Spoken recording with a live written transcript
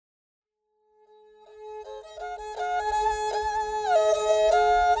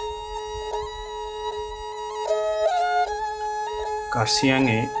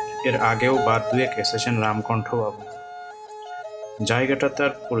কার্শিয়াংয়ে এর আগেও বার দুয়েক এসেছেন রামকণ্ঠবাবু। জায়গাটা তার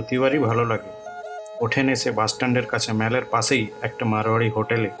প্রতিবারই ভালো লাগে। ওঠেন এসে বাসস্ট্যান্ডের কাছে ম্যালের পাশেই একটা মারোয়াড়ি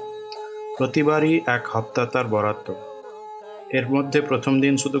হোটেলে। প্রতিবারই এক হপ্তা তার বরাদ্দ। এর মধ্যে প্রথম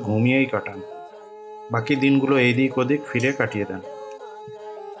দিন শুধু ঘুমিয়েই কাটান, বাকি দিনগুলো এইদিক ওদিক ফিরে কাটিয়ে দেন।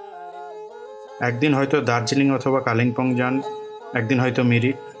 একদিন হয়তো দার্জিলিং অথবা কালিম্পং যান, একদিন হয়তো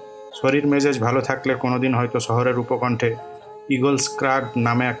মিরিক। শরীর মেজাজ ভালো থাকলে কোনোদিন হয়তো শহরের উপকণ্ঠে ইগলস ক্রাগ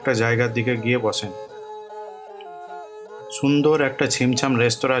নামে একটা জায়গার দিকে গিয়ে বসেন। সুন্দর একটা ছিমছাম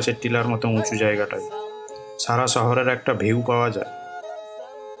রেস্তোরাঁ আছে টিলার মতো উঁচু জায়গাটায়। সারা শহরের একটা ভিউ পাওয়া যায়।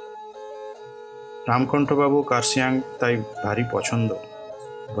 রামকণ্ঠবাবু কার্শিয়াং তাই ভারী পছন্দ।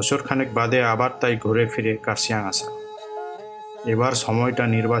 বছরখানেক বাদে আবার তাই ঘুরে ফিরে কার্শিয়াং আসা। এবার সময়টা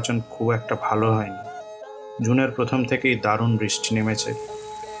নির্বাচন খুব একটা ভালো হয়নি। জুনের প্রথম থেকেই দারুণ বৃষ্টি নেমেছে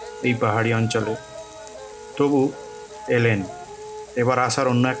এই পাহাড়ি অঞ্চলে। তবু এলেন। এবার আসার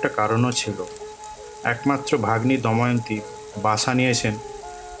অন্য একটা কারণও ছিল। একমাত্র ভাগ্নি দময়ন্তী বাসা নিয়েছেন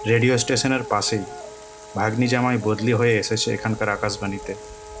রেডিও স্টেশনের পাশেই। ভাগ্নি জামাই বদলি হয়ে এসেছে এখানকার আকাশবাণীতে।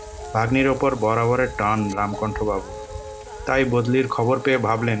 ভাগ্নির ওপর বরাবরের টান রামকণ্ঠবাবু। তাই বদলির খবর পেয়ে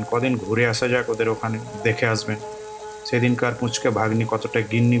ভাবলেন কদিন ঘুরে আসা যাক ওদের ওখানে, দেখে আসবেন সেদিনকার পুঁচকে ভাগ্নি কতটা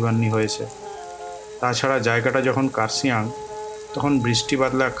গিন্নি বান্নি হয়েছে। তাছাড়া জায়গাটা যখন কার্শিয়াং, তখন বৃষ্টি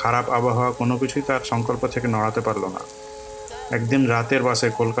বাদলা খারাপ আবহাওয়া কোনো কিছুই তার সংকল্প থেকে নড়াতে পারল না। একদিন রাতের বাসে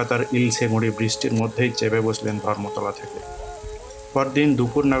কলকাতার ইলশেগুড়ি বৃষ্টির মধ্যেই চেপে বসলেন ধর্মতলা থেকে। পরদিন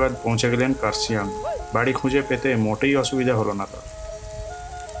দুপুর নাগাদ পৌঁছে গেলেন কার্শিয়াং। বাড়ি খুঁজে পেতে মোটেই অসুবিধা হলো না তার।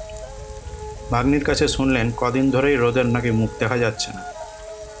 ভাগ্নির কাছে শুনলেন কদিন ধরেই রোদের নাকি মুখ দেখা যাচ্ছে না।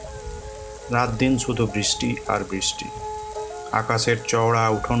 রাত দিন শুধু বৃষ্টি আর বৃষ্টি। আকাশের চওড়া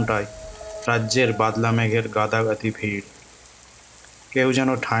উঠোনটায় রাজ্যের বাদলা মেঘের গাদাগাদি ভিড়। কেউ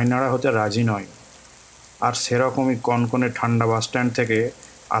যেন ঠাঁই নাড়া হতে রাজি নয়। আর সেরকমই কনকনে ঠান্ডা বাসস্ট্যান্ড থেকে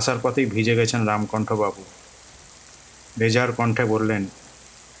আসার পথেই ভিজে গেছেন রামকণ্ঠবাবু। বেজার কণ্ঠে বললেন,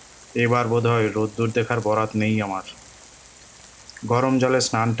 এবার বোধহয় রোদ্দুর দেখার বরাত নেই আমার। গরম জলে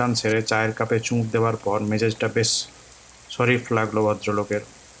স্নান টান সেরে চায়ের কাপে চুমুক দেওয়ার পর মেজাজটা বেশ শরীফ লাগলো ভদ্রলোকের।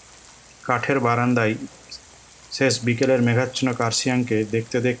 কাঠের বারান্দায় শেষ বিকেলের মেঘাচ্ছন্ন কার্শিয়াংকে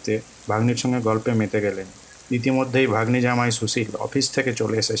দেখতে দেখতে ভাগ্নির সঙ্গে গল্পে মেতে গেলেন। ইতিমধ্যেই ভাগ্নি জামাই সুশীল অফিস থেকে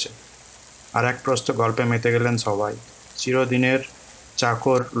চলে এসেছে। আর এক প্রস্থ গল্পে মেতে গেলেন সবাই। চিরদিনের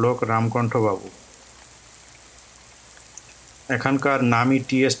চাকর লোক রামকণ্ঠবাবু এখানকার নামি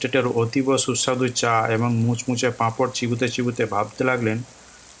টি এস্টেটের অতীব সুস্বাদু চা এবং মুচমুচে পাঁপড় চিবুতে চিবুতে ভাবতে লাগলেন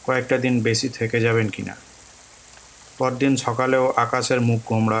কয়েকটা দিন বেশি থেকে যাবেন কিনা। পরদিন সকালেও আকাশের মুখ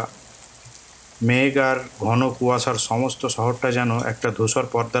গোমড়া। মেঘ আর ঘন কুয়াশার সমস্ত শহরটা যেন একটা ধূসর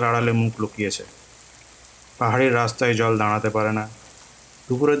পর্দার আড়ালে মুখ লুকিয়েছে। পাহাড়ির রাস্তায় জল দাঁড়াতে পারে না।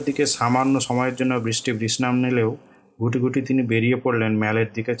 দুপুরের দিকে সামান্য সময়ের জন্য বৃষ্টি বিশ্রাম নিলেও গুটি গুটি তিনি বেরিয়ে পড়লেন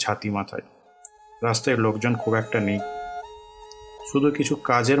ম্যালের দিকে ছাতি মাথায়। রাস্তায় লোকজন খুব একটা নেই। শুধু কিছু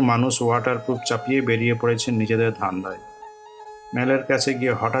কাজের মানুষ ওয়াটারপ্রুফ চাপিয়ে বেরিয়ে পড়েছেন নিজেদের ধান্দায়। ম্যালের কাছে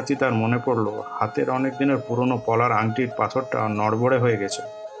গিয়ে হঠাৎই তার মনে পড়ল হাতের অনেক দিনের পুরনো পলার আংটির পাথরটা নড়বড়ে হয়ে গেছে।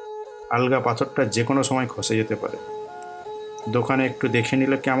 আলগা পাথরটা যে কোনো সময় খসে যেতে পারে। দোকানে একটু দেখে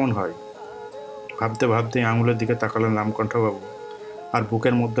নিলে কেমন হয়। ভাবতে ভাবতেই আঙুলের দিকে তাকালেন রামকণ্ঠবাবু। আর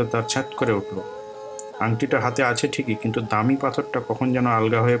বুকের মধ্যে তার ছ্যাঁত করে উঠল। আংটিটা হাতে আছে ঠিকই, কিন্তু দামি পাথরটা কখন যেন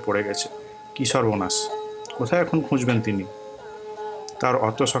আলগা হয়ে পড়ে গেছে। কী সর্বনাশ! কোথায় এখন খুঁজবেন তিনি? তার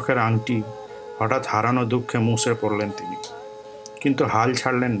অত শখের আংটি হঠাৎ হারানো দুঃখে মুষড়ে পড়লেন তিনি। কিন্তু হাল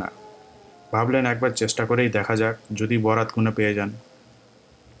ছাড়লেন না। ভাবলেন একবার চেষ্টা করেই দেখা যাক, যদি বরাত গুনে পেয়ে যান।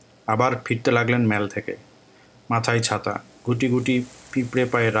 আবার ফিরতে লাগলেন ম্যাল থেকে, মাথায় ছাতা, গুটি গুটি পিঁপড়ে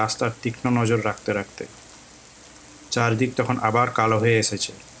পায়ে রাস্তার তীক্ষ্ণ নজর রাখতে রাখতে। চারদিক তখন আবার কালো হয়ে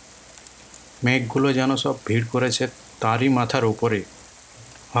এসেছে। মেঘগুলো যেন সব ভিড় করেছে তারই মাথার উপরে।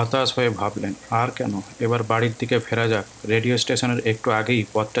 হতাশ হয়ে ভাবলেন, আর কেন, এবার বাড়ির দিকে ফেরা যাক। রেডিও স্টেশনের একটু আগেই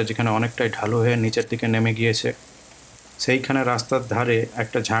পথটা যেখানে অনেকটাই ঢালু হয়ে নিচের দিকে নেমে গিয়েছে, সেইখানে রাস্তার ধারে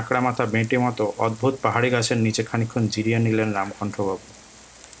একটা ঝাঁকড়া মাথা বেঁটে মতো অদ্ভুত পাহাড়ি গাছের নিচে খানিকক্ষণ জিরিয়ে নিলেন রামকণ্ঠবাবু।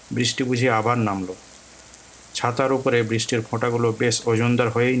 বৃষ্টি বুঝি আবার নামলো। ছাতার উপরে বৃষ্টির ফোঁটাগুলো বেশ ওজনদার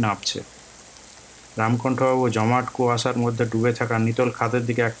হয়েই নামছে। রামকণ্ঠবাবু জমাট কুয়াশার মধ্যে ডুবে থাকা নিতল খাদের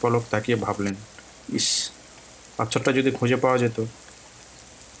দিকে এক পলক তাকিয়ে ভাবলেন, ইস, পাথরটা যদি খুঁজে পাওয়া যেত।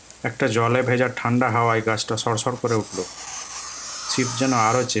 একটা জলে ভেজা ঠান্ডা হাওয়ায় গাছটা সড়সড় করে উঠল। শীত যেন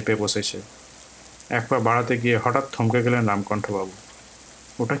আরও চেপে বসেছে। এক পা বাড়াতে গিয়ে হঠাৎ থমকে গেলেন রামকণ্ঠবাবু।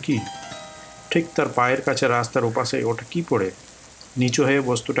 ওটা কি? ঠিক তার পায়ের কাছে রাস্তার ওপাশে ওটা কি পড়ে? নিচু হয়ে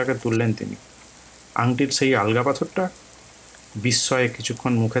বস্তুটাকে তুললেন তিনি। আংটির সেই আলগা পাথরটা? বিস্ময়ে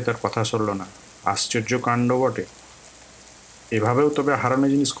কিছুক্ষণ মুখে তার কথা সরল না। আশ্চর্য কাণ্ড বটে। এভাবেও তবে হারানো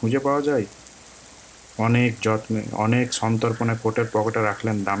জিনিস খুঁজে পাওয়া যায়? অনেক যত্নে, অনেক সন্তর্পণে কোটের পকেটে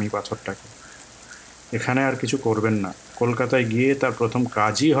রাখলেন দামি পাথরটাকে। এখানে আর কিছু করবেন না, কলকাতায় গিয়ে তার প্রথম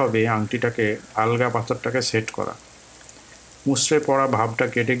কাজই হবে আংটিটাকে, আলগা পাথরটাকে সেট করা। মুষড়ে পড়া ভাবটা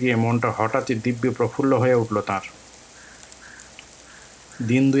কেটে গিয়ে মনটা হঠাৎই দিব্যি প্রফুল্ল হয়ে উঠল তাঁর।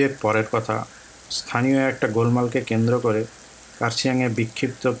 দিন দুয়েক পরের কথা, স্থানীয় একটা গোলমালকে কেন্দ্র করে কার্শিয়াংয়ে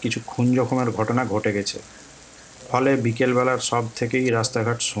বিক্ষিপ্ত কিছু খুন জখমের ঘটনা ঘটে গেছে। ফলে বিকেলবেলার সব থেকেই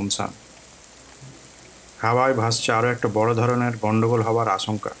রাস্তাঘাট শুনশান। হাওয়ায় ভাসছে আরও একটা বড় ধরনের গণ্ডগোল হবার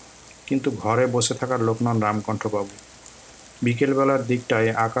আশঙ্কা। কিন্তু ঘরে বসে থাকার লোক নন রামকণ্ঠবাবু। বিকেলবেলার দিকটায়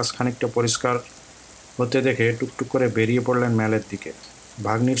আকাশ খানিকটা পরিষ্কার হতে দেখে টুকটুক করে বেরিয়ে পড়লেন ম্যালের দিকে,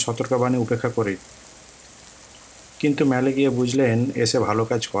 ভাগ্নির সতর্কবাণী উপেক্ষা করেই। কিন্তু ম্যালে গিয়ে বুঝলেন এসে ভালো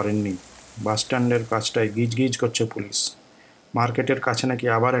কাজ করেননি। বাসস্ট্যান্ডের কাছটায় গিজগিজ করছে পুলিশ। মার্কেটের কাছে নাকি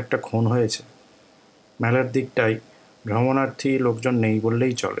আবার একটা খুন হয়েছে। ম্যালের দিকটায় ভ্রমণার্থী লোকজন নেই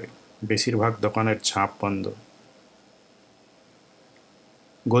বললেই চলে, বেশিরভাগ দোকানের ঝাঁপ বন্ধ।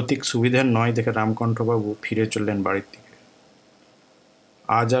 গতিক সুবিধের নয় দেখে রামকণ্ঠবাবু ফিরে চললেন বাড়ির দিকে।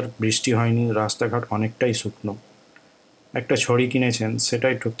 আজ আর বৃষ্টি হয়নি, রাস্তাঘাট অনেকটাই শুকনো। একটা ছড়ি কিনেছেন,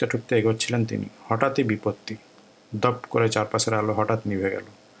 সেটাই ঠুকতে ঠুকতে এগোচ্ছিলেন তিনি। হঠাৎই বিপত্তি। দপ করে চারপাশের আলো হঠাৎ নিভে গেল।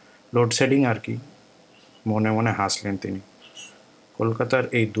 লোডশেডিং আর কি, মনে মনে হাসলেন তিনি। কলকাতার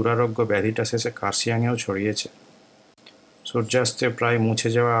এই দুরারোগ্য ব্যাধিটা শেষে কার্শিয়াংয়েও ছড়িয়েছে। সূর্যাস্তে প্রায় মুছে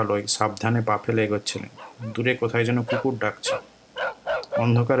যাওয়া আলোয় সাবধানে পা ফেলে এগোচ্ছিলেন। দূরে কোথায় যেন কুকুর ডাকছে।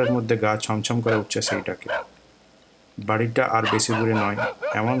 অন্ধকারের মধ্যে গা ছমছম করে উঠছে সেইটাকে। বাড়িটা আর বেশি দূরে নয়।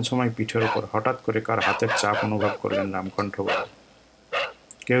 এমন সময় পিঠের ওপর হঠাৎ করে কার হাতের চাপ অনুভব করলেন রামকণ্ঠবাবু।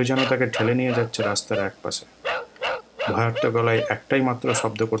 কেউ যেন তাকে ঠেলে নিয়ে যাচ্ছে রাস্তার একপাশে। ভয়ার্ত গলায় একটাই মাত্র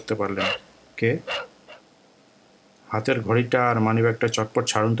শব্দ করতে পারলেন, কে? হাতের ঘড়িটা আর মানিব্যাগটা চটপট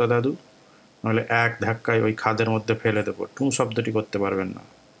ছাড়ুন তো দাদু, নইলে এক ধাক্কায় ওই খাদের মধ্যে ফেলে দেবো। টুঁ শব্দটি করতে পারবেন না।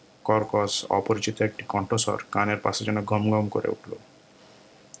 কর্কশ অপরিচিত একটি কণ্ঠস্বর কানের পাশে যেন গম গম করে উঠল।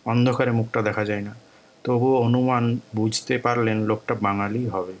 অন্ধকারে মুখটা দেখা যায় না, তবুও অনুমান বুঝতে পারলেন লোকটা বাঙালিই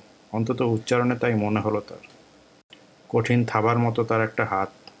হবে। অন্তত উচ্চারণে তাই মনে হলো তার। কঠিন থাবার মতো তার একটা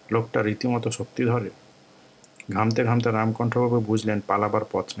হাত। লোকটা রীতিমতো শক্তি ধরে। ঘামতে ঘামতে রামকণ্ঠবাবু বুঝলেন পালাবার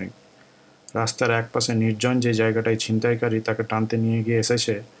পথ নেই। রাস্তার একপাশে নির্জন যে জায়গাটায় ছিনতাইকারী তাকে টানতে নিয়ে গিয়ে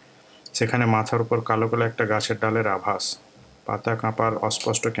এসেছে, সেখানে মাথার উপর কালো কালো একটা গাছের ডালের আভাস, পাতা কাঁপার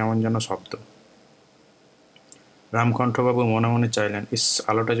অস্পষ্ট কেমন যেন শব্দ। রামকণ্ঠবাবু মনে মনে চাইলেন, ইস,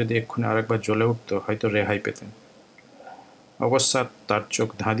 আলোটা যদি এক্ষুনি আরেকবার জ্বলে উঠত, হয়তো রেহাই পেতেন। অকস্মাৎ তার চোখ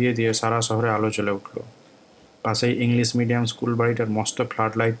ধাঁধিয়ে দিয়ে সারা শহরে আলো জ্বলে উঠল। পাশেই ইংলিশ মিডিয়াম স্কুল বাড়িটার মস্ত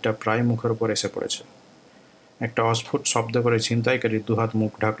ফ্লাড লাইটটা প্রায় মুখের উপর এসে পড়েছে। একটা অস্ফুট শব্দ করে ছিনতাইকারী দুহাত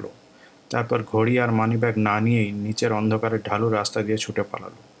মুখ ঢাকল। তারপর ঘড়ি আর মানিব্যাগ না নিয়েই নিচের অন্ধকারে ঢালু রাস্তা দিয়ে ছুটে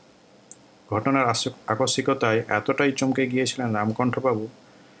পালালো। ঘটনার আকস্মিকতায় এতটাই চমকে গিয়েছিলেন রামকণ্ঠবাবু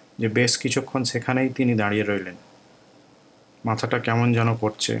যে বেশ কিছুক্ষণ সেখানেই তিনি দাঁড়িয়ে রইলেন। মাথাটা কেমন যেন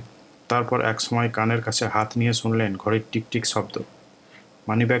করছে। তারপর একসময় কানের কাছে হাত নিয়ে শুনলেন ঘড়ির টিকটিক শব্দ।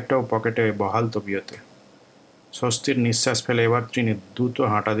 মানিব্যাগটাও পকেটে বহাল তবিয়তে। স্বস্তির নিঃশ্বাস ফেলে এবার তিনি দ্রুত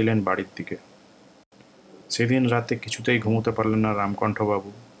হাঁটা দিলেন বাড়ির দিকে। সেদিন রাতে কিছুতেই ঘুমোতে পারলেন না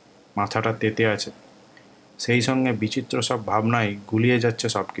রামকণ্ঠবাবু। মাথাটা তেতে আছে, সেই সঙ্গে বিচিত্র সব ভাবনায় গুলিয়ে যাচ্ছে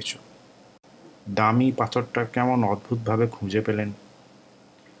সব কিছু। দামি পাথরটা কেমন অদ্ভুতভাবে খুঁজে পেলেন।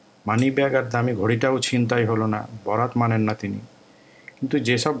 মানিব্যাগ আর দামি ঘড়িটাও ছিনতাই হলো না, বরাত মানেন না তিনি। কিন্তু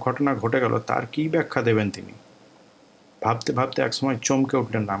যেসব ঘটনা ঘটে গেল তার কী ব্যাখ্যা দেবেন তিনি? ভাবতে ভাবতে একসময় চমকে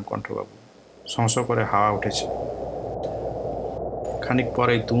উঠলেন রামকণ্ঠবাবু। শঁ করে হাওয়া উঠেছে। খানিক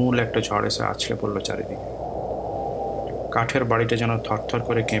পরেই তুমুল একটা ঝড় এসে আছড়ে পড়ল চারিদিকে। কাঠের বাড়িটা যেন থরথর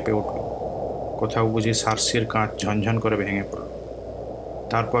করে কেঁপে উঠল। কোথাও বুঝি সার্সির কাঁচ ঝনঝন করে ভেঙে পড়ল।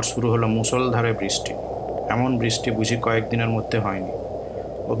 তারপর শুরু হলো মুষলধারে বৃষ্টি। এমন বৃষ্টি বুঝি কয়েকদিনের মধ্যে হয়নি।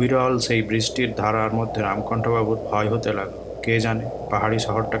 অবিরল সেই বৃষ্টির ধারার মধ্যে রামকণ্ঠবাবুর ভয় হতে লাগল। কে জানে পাহাড়ি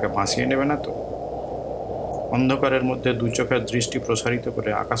শহরটাকে ভাসিয়ে নেবে না তো। অন্ধকারের মধ্যে দু চোখের দৃষ্টি প্রসারিত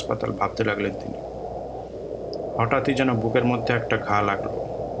করে আকাশ পাতাল ভাবতে লাগলেন তিনি। হঠাৎই যেন বুকের মধ্যে একটা ঘা লাগলো।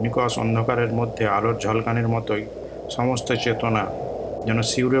 নিকষ অন্ধকারের মধ্যে আলোর ঝলকানির মতোই সমস্ত চেতনা যেন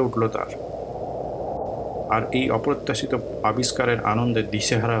শিউরে উঠল তার। আর এই অপ্রত্যাশিত আবিষ্কারের আনন্দে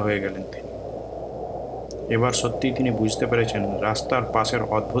দিশেহারা হয়ে গেলেন তিনি। এবার সত্যিই তিনি বুঝতে পেরেছেন রাস্তার পাশের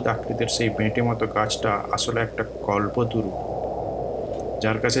অদ্ভুত আকৃতির সেই বেঁটে মতো গাছটা আসলে একটা কল্পতরু,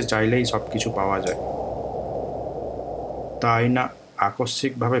 যার কাছে চাইলেই সব কিছু পাওয়া যায়। তাই না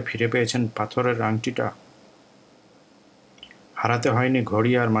আকস্মিকভাবে ফিরে পেয়েছেন পাথরের আংটিটা। হারাতে হয়নি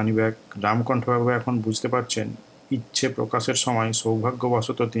ঘড়ি আর মানিব্যাগ। রামকণ্ঠবাবু এখন বুঝতে পারছেন, ইচ্ছে প্রকাশের সময়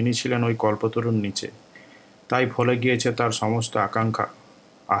সৌভাগ্যবশত তিনি ছিলেন ওই কল্পতরুর নিচে। তাই ফলে গিয়েছে তার সমস্ত আকাঙ্ক্ষা।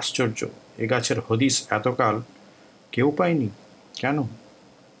 আশ্চর্য, এ গাছের হদিশ এতকাল কেউ পায়নি, কেন?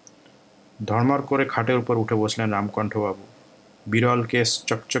 ধর্মর করে খাটের উপর উঠে বসলেন রামকণ্ঠবাবু। বিরল কেশ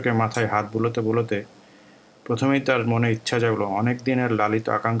চকচকে মাথায় হাত বুলোতে বুলোতে প্রথমেই তার মনে ইচ্ছা জাগলো অনেক দিনের লালিত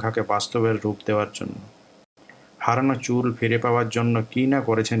আকাঙ্ক্ষাকে বাস্তবের রূপ দেওয়ার জন্য। হারানো চুল ফিরে পাওয়ার জন্য কী না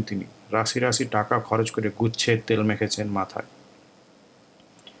করেছেন তিনি। রাশি রাশি টাকা খরচ করে গুচ্ছের তেল মেখেছেন মাথায়।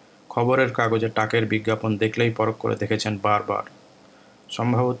 খবরের কাগজে টাকের বিজ্ঞাপন দেখলেই পরখ করে দেখেছেন বারবার।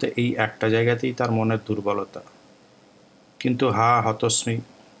 সম্ভবত এই একটা জায়গাতেই তার মনের দুর্বলতা। কিন্তু হতশ্রী,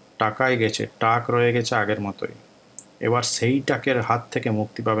 টাকায় গেছে, টাক রয়ে গেছে আগের মতোই। এবার সেই টাকের হাত থেকে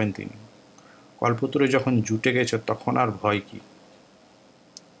মুক্তি পাবেন তিনি। কল্পতরু যখন জুটে গেছে তখন আর ভয় কি।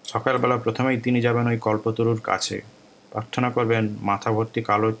 সকালবেলা প্রথমেই তিনি যাবেন ওই কল্পতরুর কাছে, প্রার্থনা করবেন। মাথা ভর্তি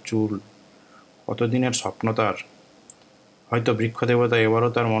কালো চুল, কতদিনের স্বপ্ন তার। হয়তো বৃক্ষদেবতা এবারও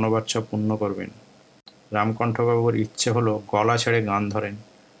তার মনোবাঞ্ছা পূর্ণ করবেন। রামকণ্ঠবাবুর ইচ্ছে হলো গলা ছেড়ে গান ধরেন।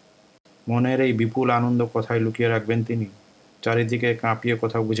 মনের এই বিপুল আনন্দ কোথায় লুকিয়ে রাখবেন তিনি। চারিদিকে কাঁপিয়ে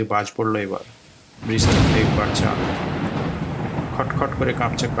কোথাও বুঝি বাজ পড়ল এবার। বৃষ্টির বেগ বাড়ছে আরো। খটখট করে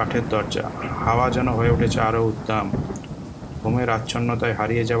কাঁপছে কাঠের দরজা। হাওয়া যেন হয়ে উঠেছে আরও উদ্দাম। ঘুমের আচ্ছন্নতায়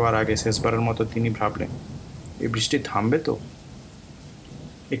হারিয়ে যাওয়ার আগে শেষবারের মতো তিনি ভাবলেন, এই বৃষ্টি থামবে তো।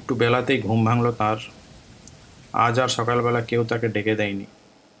 একটু বেলাতেই ঘুম ভাঙল তাঁর। আজ আর সকালবেলা কেউ তাকে ডেকে দেয়নি।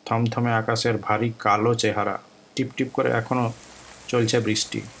 থমথমে আকাশের ভারী কালো চেহারা, টিপটিপ করে এখনও চলছে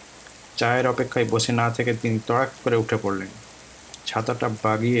বৃষ্টি। চায়ের অপেক্ষায় বসে না থেকে তিনি তড়াক করে উঠে পড়লেন। ছাতাটা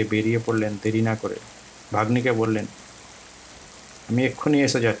বাগিয়ে বেরিয়ে পড়লেন দেরি না করে। ভাগ্নিকে বললেন, আমি এক্ষুনি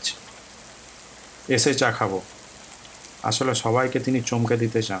এসে যাচ্ছি, এসে চা খাবো। আসলে সবাইকে তিনি চমকে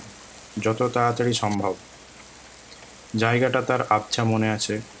দিতে চান, যত তাড়াতাড়ি সম্ভব। জায়গাটা তার আবছা মনে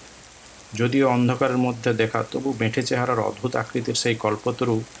আছে। যদিও অন্ধকারের মধ্যে দেখা, তবু বেঁটে চেহারার অদ্ভুত আকৃতির সেই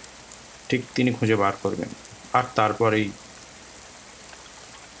কল্পতরু ঠিক তিনি খুঁজে বার করবেন। আর তারপরেই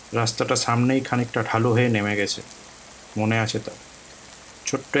রাস্তাটা সামনেই খানিকটা ঢালু হয়ে নেমে গেছে, মনে আছে তার।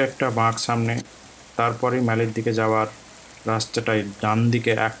 ছোট্ট একটা বাঁক সামনে, তারপরেই ম্যালের দিকে যাওয়ার রাস্তাটায় ডান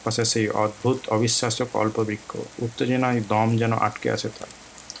দিকে একপাশে সেই অদ্ভুত অবিশ্বাস্য কল্পবৃক্ষ। উত্তেজনায় দম যেন আটকে আছে তার।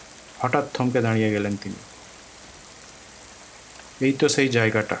 হঠাৎ থমকে দাঁড়িয়ে গেলেন তিনি। এই তো সেই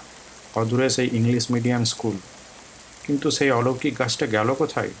জায়গাটা, অদূরে সেই ইংলিশ মিডিয়াম স্কুল। কিন্তু সেই অলৌকিক গাছটা গেল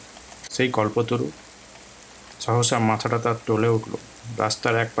কোথায়? সেই কল্পতরু? সহসা মাথাটা তার টলে উঠল।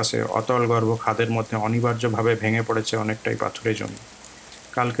 রাস্তার একপাশে অতল গর্ভ খাদের মধ্যে অনিবার্যভাবে ভেঙে পড়েছে অনেকটাই পাথুরে জমি।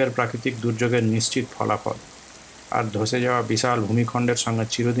 কালকের প্রাকৃতিক দুর্যোগের নিশ্চিত ফলাফল। আর ধসে যাওয়া বিশাল ভূমিখণ্ডের সঙ্গে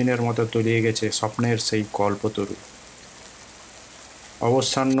চিরদিনের মতো তলিয়ে গেছে স্বপ্নের সেই কল্পতরু।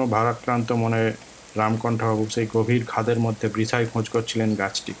 অবসান্ন ভারাক্রান্ত মনে রামকণ্ঠবাবু সেই গভীর খাদের মধ্যে বৃথায় খোঁজ করছিলেন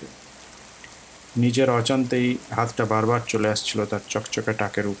গাছটিকে। নিজের অজান্তেই হাতটা বারবার চলে আসছিল তার চকচকে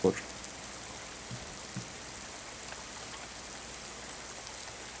টাকের উপর।